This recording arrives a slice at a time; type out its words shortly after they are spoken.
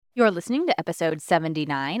You're listening to episode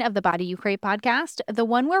 79 of the Body You Crave podcast, the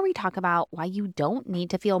one where we talk about why you don't need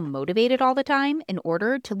to feel motivated all the time in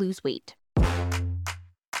order to lose weight.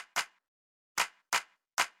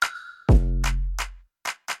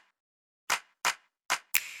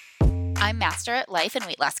 I'm Master Life and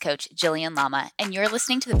Weight Loss Coach Jillian Lama, and you're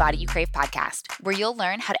listening to the Body You Crave podcast, where you'll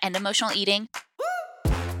learn how to end emotional eating,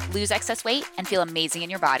 lose excess weight, and feel amazing in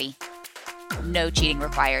your body. No cheating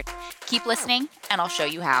required. Keep listening, and I'll show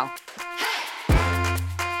you how.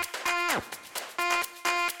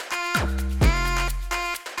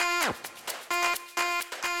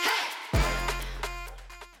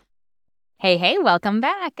 Hey, welcome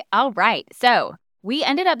back. All right, so we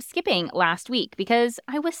ended up skipping last week because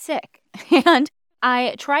I was sick. And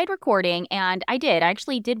I tried recording, and I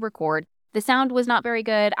actually did record. The sound was not very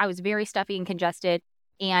good. I was very stuffy and congested.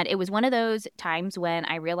 And it was one of those times when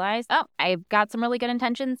I realized, I've got some really good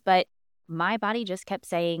intentions, but my body just kept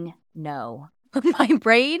saying no. My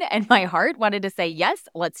brain and my heart wanted to say, yes,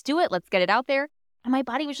 let's do it. Let's get it out there. And my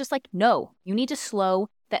body was just like, no, you need to slow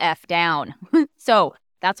the F down. So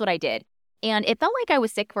that's what I did. And it felt like I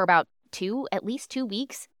was sick for about at least 2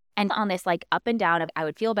 weeks. And on this like up and down of I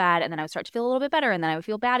would feel bad and then I would start to feel a little bit better and then I would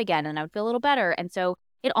feel bad again and I would feel a little better. And so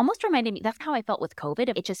it almost reminded me, that's how I felt with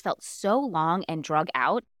COVID. It just felt so long and drug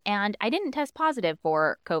out. And I didn't test positive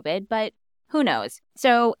for COVID, but who knows?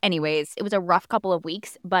 So anyways, it was a rough couple of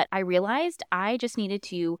weeks, but I realized I just needed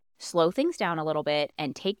to slow things down a little bit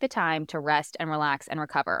and take the time to rest and relax and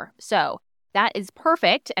recover. So that is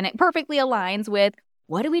perfect. And it perfectly aligns with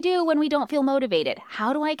what do we do when we don't feel motivated?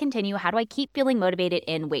 How do I continue? How do I keep feeling motivated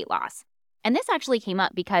in weight loss? And this actually came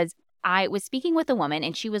up because I was speaking with a woman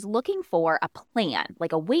and she was looking for a plan,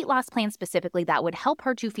 like a weight loss plan specifically that would help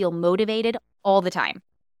her to feel motivated all the time.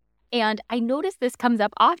 And I noticed this comes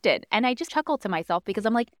up often and I just chuckle to myself because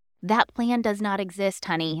I'm like, that plan does not exist,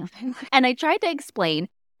 honey. And I tried to explain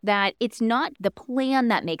that it's not the plan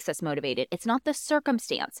that makes us motivated. It's not the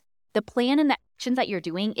circumstance. The plan and the actions that you're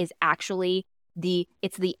doing is actually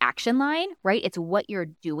it's the action line, right? It's what you're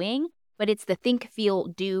doing, but it's the think, feel,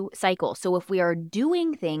 do cycle. So if we are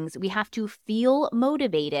doing things, we have to feel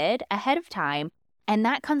motivated ahead of time, and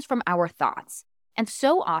that comes from our thoughts. And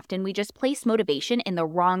so often we just place motivation in the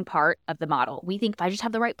wrong part of the model. We think if I just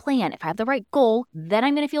have the right plan, if I have the right goal, then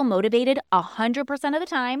I'm going to feel motivated 100% of the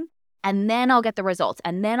time, and then I'll get the results,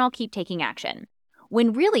 and then I'll keep taking action.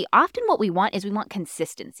 When really, often what we want is we want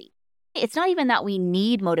consistency. It's not even that we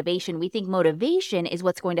need motivation. We think motivation is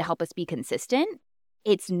what's going to help us be consistent.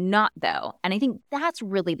 It's not, though. And I think that's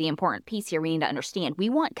really the important piece here we need to understand. We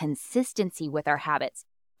want consistency with our habits,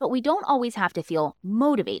 but we don't always have to feel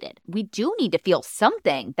motivated. We do need to feel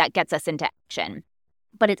something that gets us into action,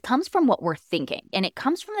 but it comes from what we're thinking. And it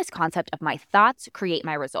comes from this concept of my thoughts create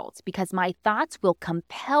my results, because my thoughts will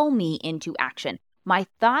compel me into action. My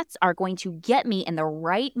thoughts are going to get me in the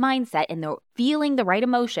right mindset and feeling the right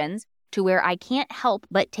emotions to where I can't help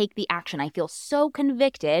but take the action. I feel so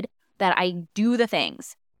convicted that I do the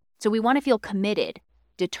things. So we want to feel committed,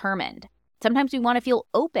 determined. Sometimes we want to feel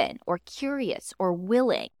open or curious or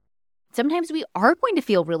willing. Sometimes we are going to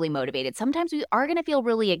feel really motivated. Sometimes we are going to feel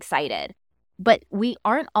really excited, but we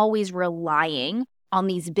aren't always relying on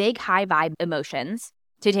these big high vibe emotions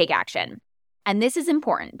to take action. And this is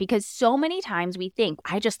important because so many times we think,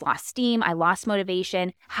 I just lost steam, I lost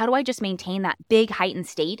motivation. How do I just maintain that big heightened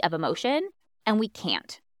state of emotion? And we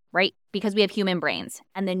can't, right? Because we have human brains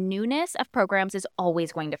and the newness of programs is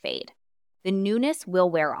always going to fade. The newness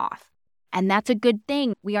will wear off. And that's a good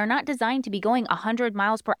thing. We are not designed to be going 100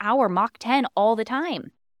 miles per hour, Mach 10 all the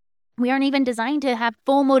time. We aren't even designed to have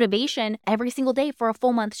full motivation every single day for a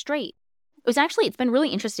full month straight. It's been really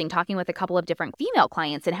interesting talking with a couple of different female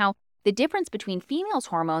clients and how the difference between females'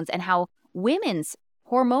 hormones and how women's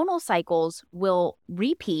hormonal cycles will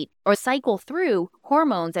repeat or cycle through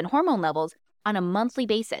hormones and hormone levels on a monthly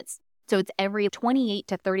basis. So it's every 28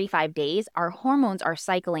 to 35 days, our hormones are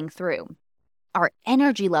cycling through. Our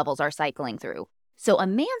energy levels are cycling through. So a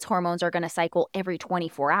man's hormones are going to cycle every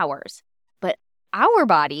 24 hours. But our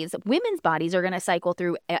bodies, women's bodies, are going to cycle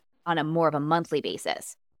through on a more of a monthly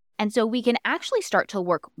basis. And so we can actually start to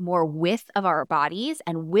work more with of our bodies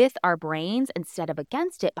and with our brains instead of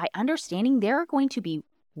against it by understanding there are going to be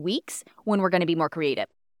weeks when we're going to be more creative,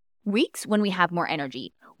 weeks when we have more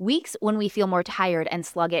energy, weeks when we feel more tired and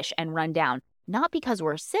sluggish and run down, not because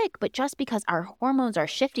we're sick, but just because our hormones are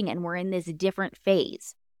shifting and we're in this different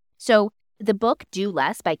phase. So the book Do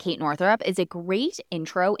Less by Kate Northrup is a great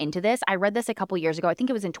intro into this. I read this a couple years ago. I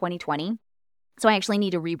think it was in 2020. So I actually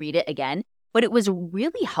need to reread it again. But it was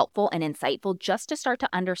really helpful and insightful just to start to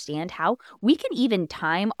understand how we can even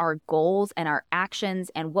time our goals and our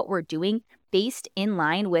actions and what we're doing based in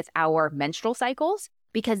line with our menstrual cycles,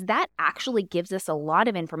 because that actually gives us a lot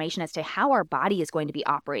of information as to how our body is going to be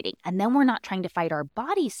operating. And then we're not trying to fight our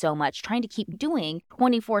body so much, trying to keep doing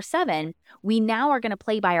 24/7. We now are going to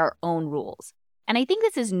play by our own rules. And I think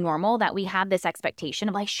this is normal that we have this expectation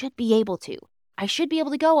of I should be able to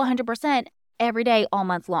go 100% every day all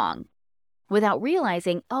month long, without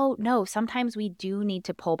realizing, oh no, sometimes we do need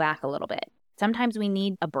to pull back a little bit. Sometimes we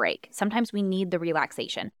need a break. Sometimes we need the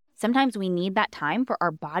relaxation. Sometimes we need that time for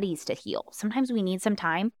our bodies to heal. Sometimes we need some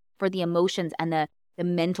time for the emotions and the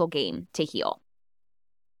mental game to heal.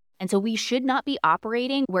 And so we should not be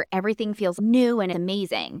operating where everything feels new and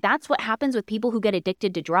amazing. That's what happens with people who get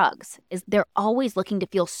addicted to drugs, is they're always looking to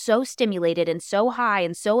feel so stimulated and so high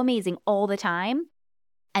and so amazing all the time.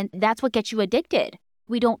 And that's what gets you addicted.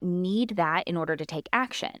 We don't need that in order to take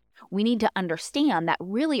action. We need to understand that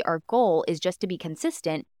really our goal is just to be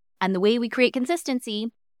consistent. And the way we create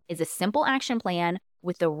consistency is a simple action plan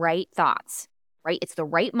with the right thoughts, right? It's the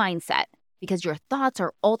right mindset, because your thoughts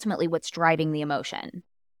are ultimately what's driving the emotion.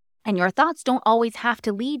 And your thoughts don't always have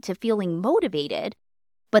to lead to feeling motivated,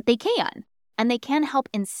 but they can. And they can help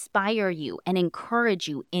inspire you and encourage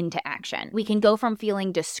you into action. We can go from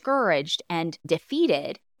feeling discouraged and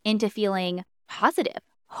defeated into feeling positive,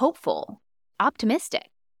 hopeful, optimistic,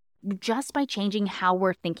 just by changing how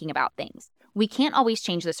we're thinking about things. We can't always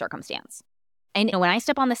change the circumstance. And when I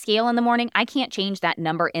step on the scale in the morning, I can't change that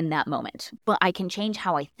number in that moment, but I can change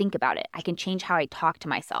how I think about it. I can change how I talk to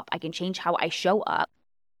myself. I can change how I show up.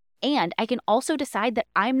 And I can also decide that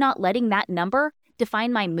I'm not letting that number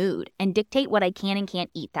define my mood and dictate what I can and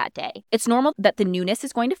can't eat that day. It's normal that the newness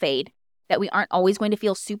is going to fade, that we aren't always going to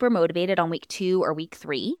feel super motivated on week 2 or week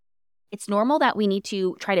 3. It's normal that we need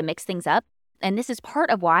to try to mix things up. And this is part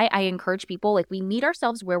of why I encourage people, like, we meet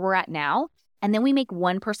ourselves where we're at now, and then we make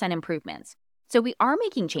 1% improvements. So we are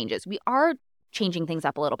making changes. We are changing things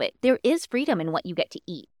up a little bit. There is freedom in what you get to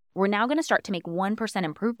eat. We're now going to start to make 1%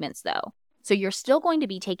 improvements though. So you're still going to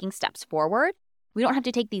be taking steps forward. We don't have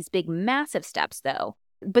to take these big, massive steps though,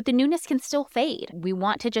 but the newness can still fade. We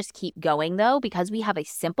want to just keep going though, because we have a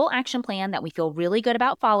simple action plan that we feel really good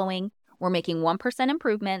about following. We're making 1%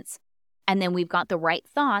 improvements. And then we've got the right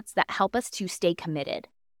thoughts that help us to stay committed,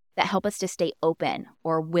 that help us to stay open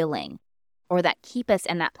or willing, or that keep us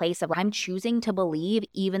in that place of I'm choosing to believe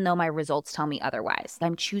even though my results tell me otherwise.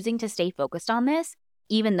 I'm choosing to stay focused on this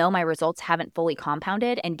even though my results haven't fully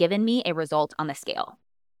compounded and given me a result on the scale.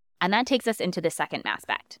 And that takes us into the second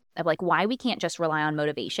aspect of like why we can't just rely on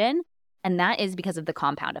motivation. And that is because of the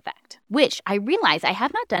compound effect, which I realize I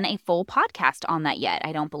have not done a full podcast on that yet,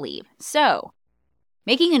 I don't believe. So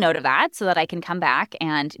making a note of that so that I can come back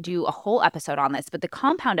and do a whole episode on this. But the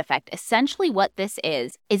compound effect, essentially what this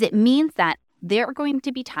is it means that there are going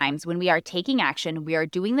to be times when we are taking action, we are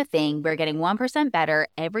doing the thing, we're getting 1% better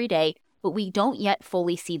every day, but we don't yet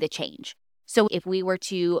fully see the change. So if we were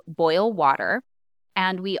to boil water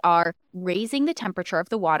and we are raising the temperature of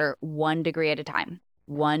the water 1 degree at a time,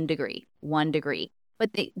 1 degree, 1 degree,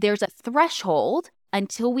 but there's a threshold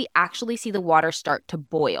until we actually see the water start to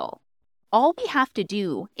boil. All we have to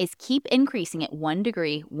do is keep increasing it 1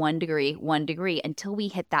 degree, 1 degree, 1 degree until we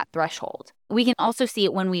hit that threshold. We can also see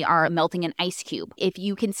it when we are melting an ice cube. If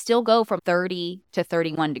you can still go from 30 to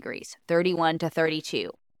 31 degrees, 31 to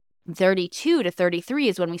 32, 32 to 33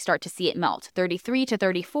 is when we start to see it melt. 33 to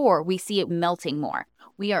 34, we see it melting more.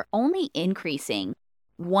 We are only increasing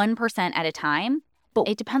 1% at a time, but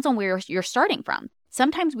it depends on where you're starting from.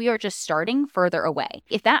 Sometimes we are just starting further away.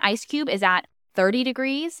 If that ice cube is at 30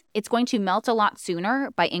 degrees, it's going to melt a lot sooner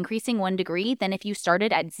by increasing 1 degree than if you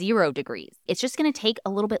started at 0 degrees. It's just going to take a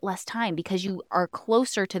little bit less time because you are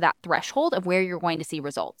closer to that threshold of where you're going to see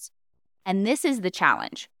results. And this is the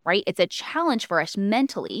challenge, right? It's a challenge for us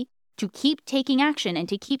mentally to keep taking action and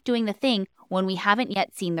to keep doing the thing when we haven't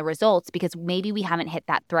yet seen the results because maybe we haven't hit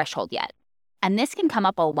that threshold yet. And this can come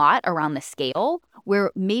up a lot around the scale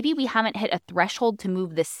where maybe we haven't hit a threshold to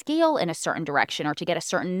move the scale in a certain direction or to get a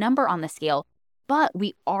certain number on the scale, but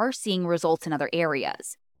we are seeing results in other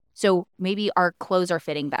areas. So maybe our clothes are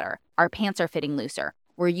fitting better. Our pants are fitting looser.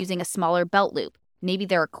 We're using a smaller belt loop. Maybe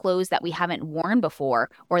there are clothes that we haven't worn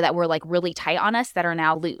before or that were like really tight on us that are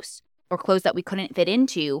now loose, or clothes that we couldn't fit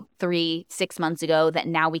into 3-6 months ago that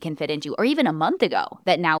now we can fit into, or even a month ago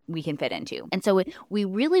that now we can fit into. And so we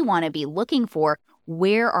really want to be looking for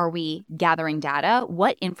where are we gathering data?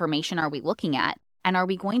 What information are we looking at? And are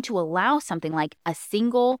we going to allow something like a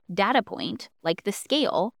single data point, like the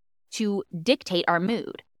scale, to dictate our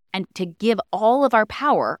mood and to give all of our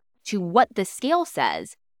power to what the scale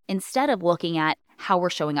says instead of looking at how we're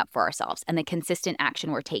showing up for ourselves and the consistent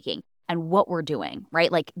action we're taking and what we're doing,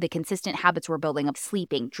 right? Like the consistent habits we're building of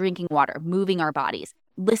sleeping, drinking water, moving our bodies,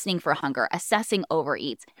 listening for hunger, assessing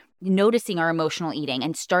overeats, noticing our emotional eating,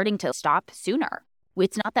 and starting to stop sooner.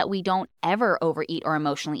 It's not that we don't ever overeat or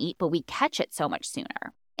emotionally eat, but we catch it so much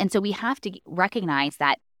sooner. And so we have to recognize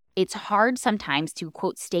that it's hard sometimes to,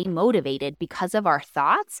 quote, stay motivated because of our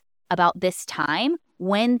thoughts about this time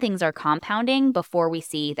when things are compounding before we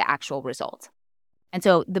see the actual result. And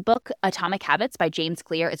so the book Atomic Habits by James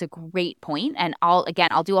Clear is a great point. And I'll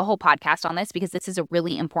do a whole podcast on this because this is a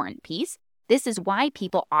really important piece. This is why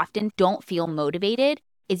people often don't feel motivated,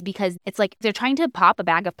 is because it's like they're trying to pop a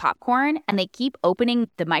bag of popcorn and they keep opening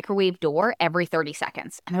the microwave door every 30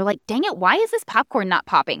 seconds. And they're like, dang it, why is this popcorn not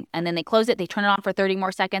popping? And then they close it, they turn it on for 30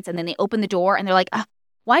 more seconds, and then they open the door and they're like,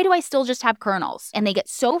 why do I still just have kernels? And they get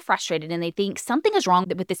so frustrated and they think something is wrong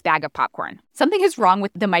with this bag of popcorn. Something is wrong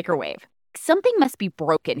with the microwave. Something must be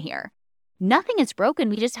broken here. Nothing is broken.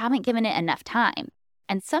 We just haven't given it enough time.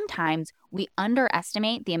 And sometimes we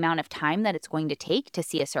underestimate the amount of time that it's going to take to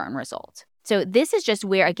see a certain result. So this is just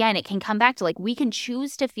where, again, it can come back to like we can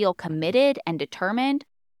choose to feel committed and determined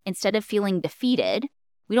instead of feeling defeated.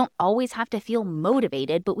 We don't always have to feel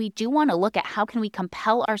motivated, but we do want to look at how can we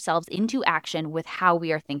compel ourselves into action with how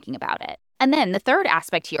we are thinking about it. And then the third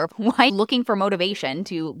aspect here of why looking for motivation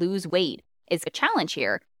to lose weight is a challenge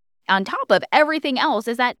here, on top of everything else,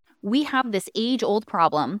 is that we have this age-old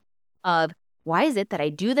problem of why is it that I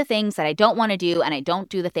do the things that I don't want to do and I don't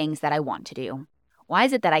do the things that I want to do? Why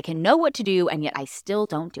is it that I can know what to do and yet I still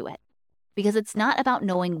don't do it? Because it's not about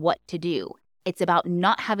knowing what to do. It's about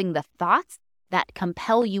not having the thoughts that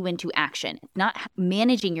compel you into action. It's not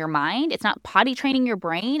managing your mind. It's not potty training your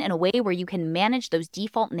brain in a way where you can manage those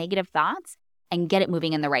default negative thoughts and get it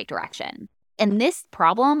moving in the right direction. And this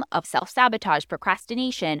problem of self-sabotage,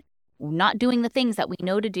 procrastination, not doing the things that we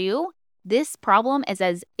know to do, this problem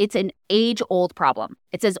it's an age-old problem.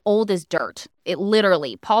 It's as old as dirt. It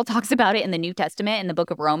literally, Paul talks about it in the New Testament in the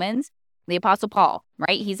book of Romans, the Apostle Paul,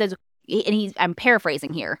 right? He says, I'm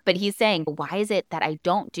paraphrasing here, but he's saying, why is it that I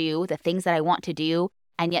don't do the things that I want to do,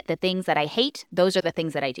 and yet the things that I hate, those are the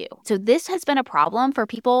things that I do? So this has been a problem for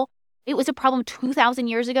people. It was a problem 2,000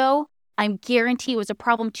 years ago. I guarantee it was a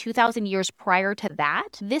problem 2,000 years prior to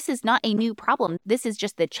that. This is not a new problem. This is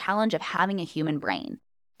just the challenge of having a human brain.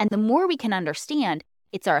 And the more we can understand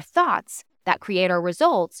it's our thoughts that create our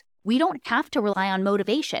results, we don't have to rely on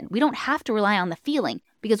motivation. We don't have to rely on the feeling,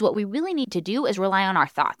 because what we really need to do is rely on our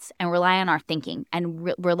thoughts and rely on our thinking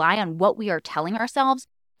and rely on what we are telling ourselves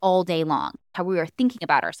all day long, how we are thinking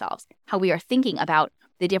about ourselves, how we are thinking about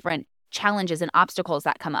the different challenges and obstacles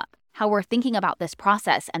that come up, how we're thinking about this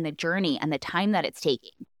process and the journey and the time that it's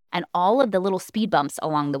taking, and all of the little speed bumps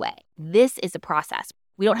along the way. This is a process.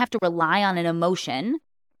 We don't have to rely on an emotion.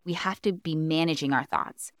 We have to be managing our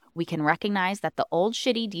thoughts. We can recognize that the old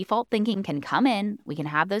shitty default thinking can come in. We can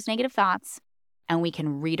have those negative thoughts and we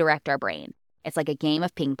can redirect our brain. It's like a game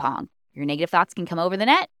of ping pong. Your negative thoughts can come over the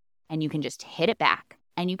net and you can just hit it back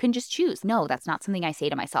and you can just choose. No, that's not something I say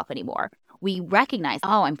to myself anymore. We recognize,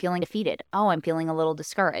 oh, I'm feeling defeated. Oh, I'm feeling a little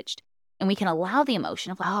discouraged. And we can allow the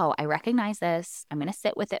emotion of, oh, I recognize this. I'm going to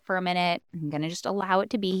sit with it for a minute. I'm going to just allow it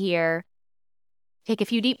to be here. Take a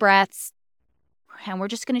few deep breaths. And we're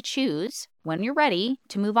just going to choose when you're ready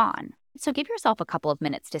to move on. So give yourself a couple of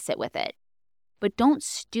minutes to sit with it, but don't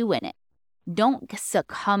stew in it. Don't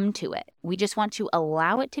succumb to it. We just want to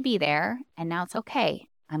allow it to be there. And now it's okay.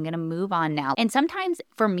 I'm going to move on now. And sometimes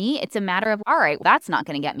for me, it's a matter of, all right, that's not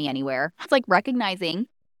going to get me anywhere. It's like recognizing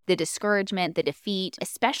the discouragement, the defeat,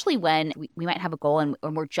 especially when we might have a goal and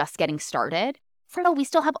we're just getting started. So we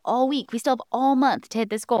still have all week. We still have all month to hit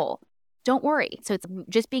this goal. Don't worry. So it's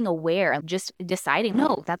just being aware of just deciding,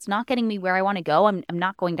 no, that's not getting me where I want to go. I'm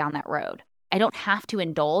not going down that road. I don't have to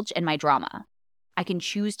indulge in my drama. I can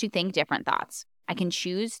choose to think different thoughts. I can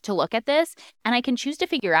choose to look at this and I can choose to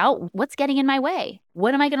figure out what's getting in my way.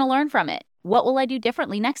 What am I going to learn from it? What will I do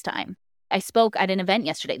differently next time? I spoke at an event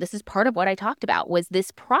yesterday. This is part of what I talked about was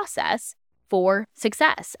this process for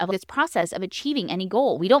success, of this process of achieving any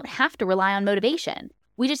goal. We don't have to rely on motivation.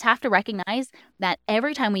 We just have to recognize that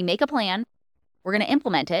every time we make a plan, we're going to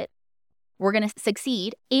implement it, we're going to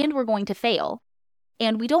succeed, and we're going to fail.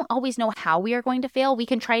 And we don't always know how we are going to fail. We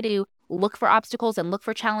can try to look for obstacles and look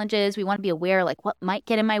for challenges. We want to be aware, like, what might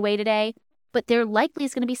get in my way today? But there likely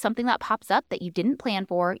is going to be something that pops up that you didn't plan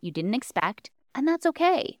for, you didn't expect, and that's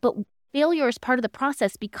okay. But failure is part of the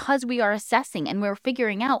process because we are assessing and we're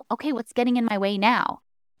figuring out, okay, what's getting in my way now?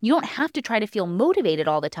 You don't have to try to feel motivated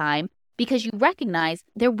all the time. because you recognize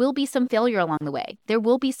there will be some failure along the way. There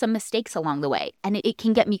will be some mistakes along the way, and it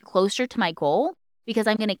can get me closer to my goal because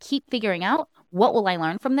I'm going to keep figuring out, what will I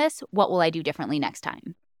learn from this? What will I do differently next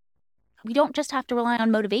time? We don't just have to rely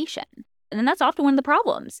on motivation. And that's often one of the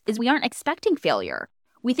problems, is we aren't expecting failure.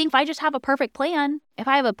 We think if I just have a perfect plan, if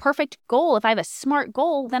I have a perfect goal, if I have a smart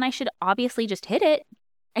goal, then I should obviously just hit it.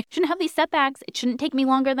 I shouldn't have these setbacks. It shouldn't take me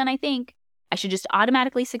longer than I think. I should just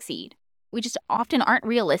automatically succeed. We just often aren't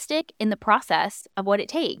realistic in the process of what it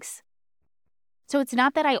takes. So it's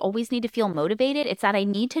not that I always need to feel motivated. It's that I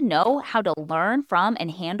need to know how to learn from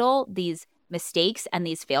and handle these mistakes and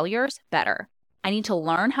these failures better. I need to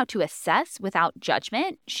learn how to assess without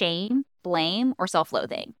judgment, shame, blame, or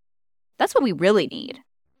self-loathing. That's what we really need.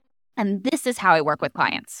 And this is how I work with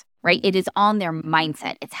clients, right? It is on their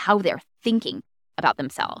mindset. It's how they're thinking about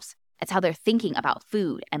themselves. It's how they're thinking about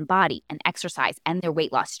food and body and exercise and their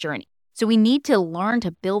weight loss journey. So we need to learn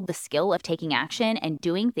to build the skill of taking action and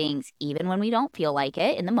doing things even when we don't feel like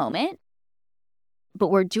it in the moment. But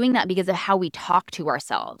we're doing that because of how we talk to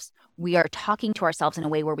ourselves. We are talking to ourselves in a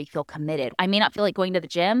way where we feel committed. I may not feel like going to the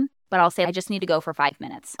gym, but I'll say I just need to go for 5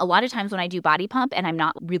 minutes. A lot of times when I do body pump and I'm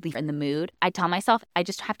not really in the mood, I tell myself I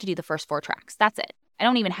just have to do the first 4 tracks. That's it. I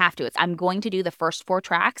don't even have to. I'm going to do the first 4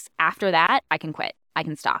 tracks. After that, I can quit. I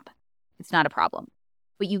can stop. It's not a problem.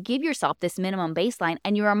 But you give yourself this minimum baseline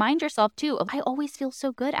and you remind yourself too of, I always feel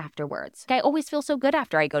so good afterwards. I always feel so good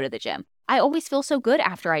after I go to the gym. I always feel so good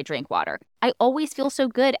after I drink water. I always feel so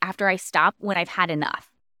good after I stop when I've had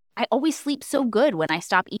enough. I always sleep so good when I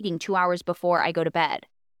stop eating 2 hours before I go to bed.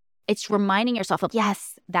 It's reminding yourself of,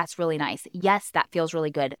 yes, that's really nice. Yes, that feels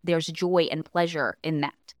really good. There's joy and pleasure in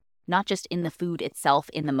that, not just in the food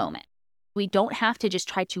itself in the moment. We don't have to just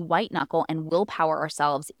try to white knuckle and willpower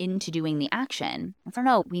ourselves into doing the action. I don't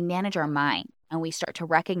know, we manage our mind and we start to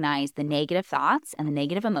recognize the negative thoughts and the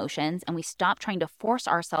negative emotions, and we stop trying to force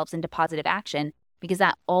ourselves into positive action because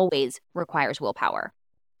that always requires willpower.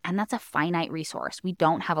 And that's a finite resource. We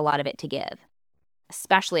don't have a lot of it to give,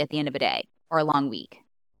 especially at the end of a day or a long week.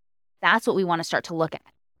 That's what we want to start to look at.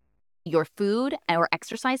 Your food or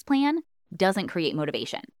exercise plan doesn't create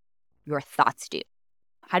motivation. Your thoughts do.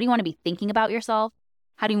 How do you want to be thinking about yourself?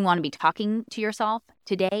 How do you want to be talking to yourself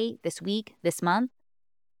today, this week, this month?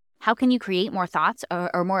 How can you create more thoughts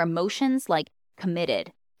or more emotions like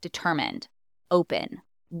committed, determined, open,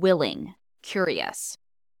 willing, curious?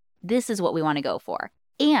 This is what we want to go for.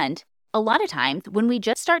 And a lot of times when we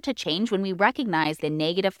just start to change, when we recognize the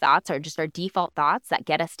negative thoughts are just our default thoughts that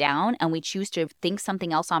get us down and we choose to think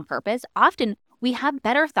something else on purpose, often we have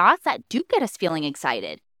better thoughts that do get us feeling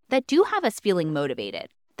excited, that do have us feeling motivated,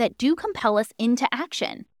 that do compel us into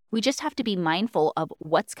action. We just have to be mindful of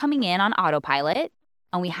what's coming in on autopilot,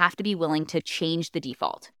 and we have to be willing to change the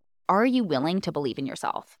default. Are you willing to believe in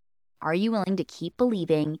yourself? Are you willing to keep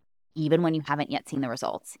believing even when you haven't yet seen the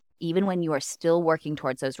results? Even when you are still working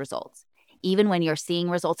towards those results? Even when you're seeing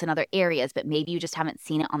results in other areas, but maybe you just haven't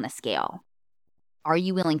seen it on the scale? Are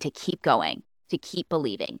you willing to keep going, to keep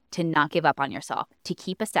believing, to not give up on yourself, to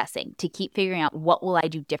keep assessing, to keep figuring out what will I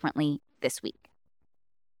do differently this week?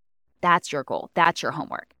 That's your goal. That's your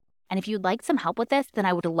homework. And if you'd like some help with this, then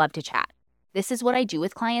I would love to chat. This is what I do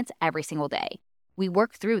with clients every single day. We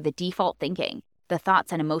work through the default thinking, the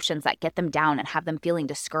thoughts and emotions that get them down and have them feeling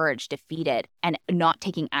discouraged, defeated, and not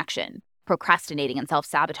taking action, procrastinating and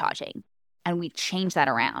self-sabotaging. And we change that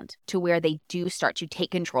around to where they do start to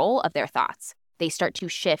take control of their thoughts. They start to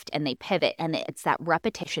shift and they pivot. And it's that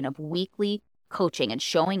repetition of weekly coaching and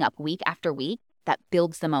showing up week after week that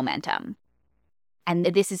builds the momentum. And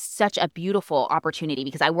this is such a beautiful opportunity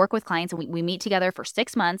because I work with clients and we meet together for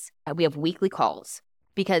 6 months. We have weekly calls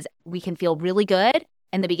because we can feel really good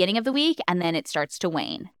in the beginning of the week and then it starts to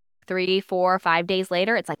wane. 3, 4, 5 days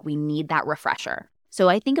later, it's like we need that refresher. So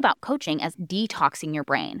I think about coaching as detoxing your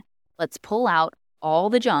brain. Let's pull out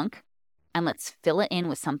all the junk and let's fill it in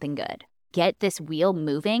with something good. Get this wheel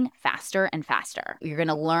moving faster and faster. You're going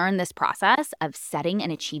to learn this process of setting and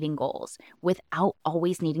achieving goals without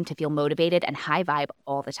always needing to feel motivated and high vibe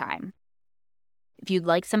all the time. If you'd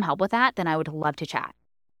like some help with that, then I would love to chat.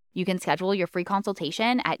 You can schedule your free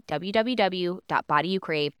consultation at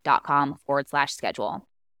www.bodyyoucrave.com/schedule.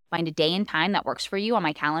 Find a day and time that works for you on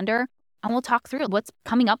my calendar, and we'll talk through what's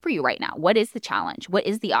coming up for you right now. What is the challenge? What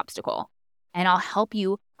is the obstacle? And I'll help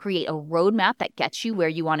you create a roadmap that gets you where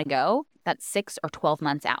you want to go. That's 6 or 12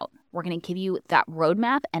 months out. We're going to give you that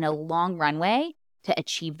roadmap and a long runway to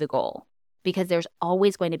achieve the goal because there's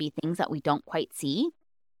always going to be things that we don't quite see.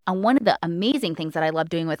 And one of the amazing things that I love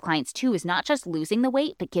doing with clients too is not just losing the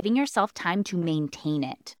weight, but giving yourself time to maintain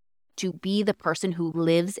it, to be the person who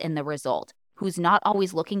lives in the result, who's not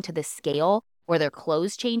always looking to the scale or their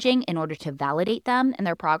clothes changing in order to validate them and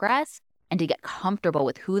their progress, and to get comfortable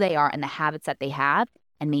with who they are and the habits that they have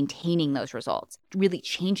and maintaining those results, really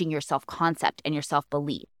changing your self-concept and your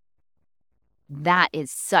self-belief. That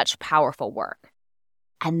is such powerful work.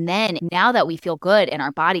 And then now that we feel good in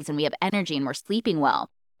our bodies and we have energy and we're sleeping well,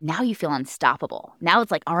 now you feel unstoppable. Now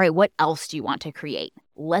it's like, all right, what else do you want to create?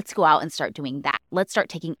 Let's go out and start doing that. Let's start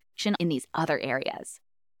taking action in these other areas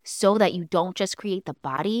so that you don't just create the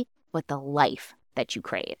body, but the life that you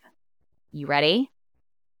crave. You ready?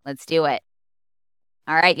 Let's do it.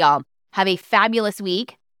 All right, y'all. Have a fabulous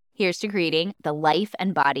week. Here's to creating the life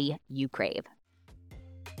and body you crave.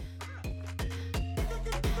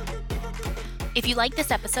 If you like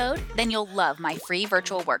this episode, then you'll love my free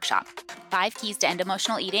virtual workshop, 5 Keys to End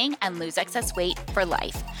Emotional Eating and Lose Excess Weight for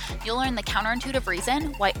Life. You'll learn the counterintuitive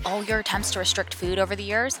reason why all your attempts to restrict food over the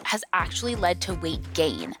years has actually led to weight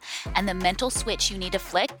gain, and the mental switch you need to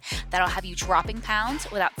flick that'll have you dropping pounds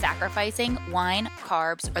without sacrificing wine,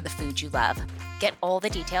 carbs, or the food you love. Get all the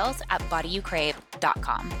details at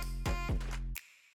bodyyoucrave.com.